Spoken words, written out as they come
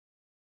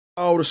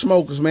All the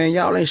smokers, man,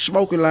 y'all ain't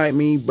smoking like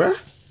me, bruh.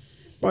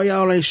 Boy,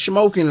 y'all ain't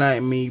smoking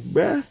like me,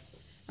 bruh.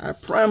 I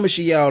promise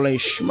you, y'all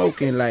ain't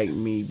smoking like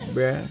me,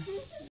 bruh.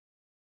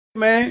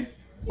 Man,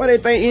 why they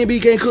think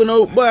NB can't cook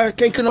no, boy,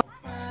 can't cook no?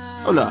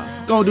 Hold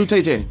up, go on do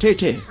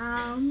tay-tay.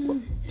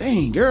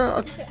 Dang,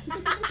 girl.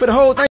 Put the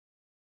whole thing.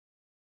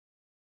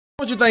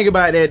 What you think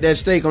about that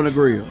steak on the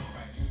grill?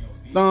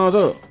 Thumbs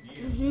up.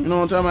 You know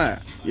what I'm talking about?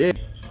 Yeah.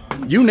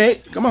 You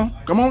next. Come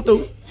on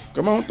through.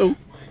 Come on through.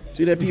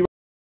 See that P?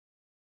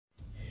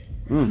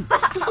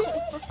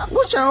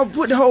 What y'all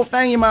put the whole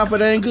thing in your mouth for?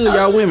 That ain't good,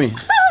 y'all women.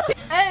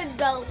 It's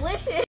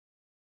delicious.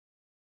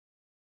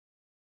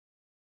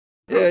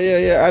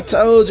 Yeah. I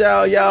told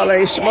y'all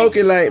ain't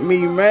smoking like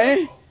me,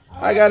 man.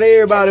 I got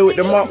everybody with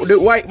the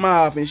white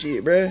mouth and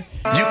shit, bruh.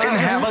 You can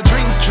have a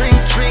drink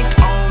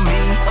on me.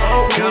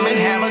 Come and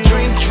have a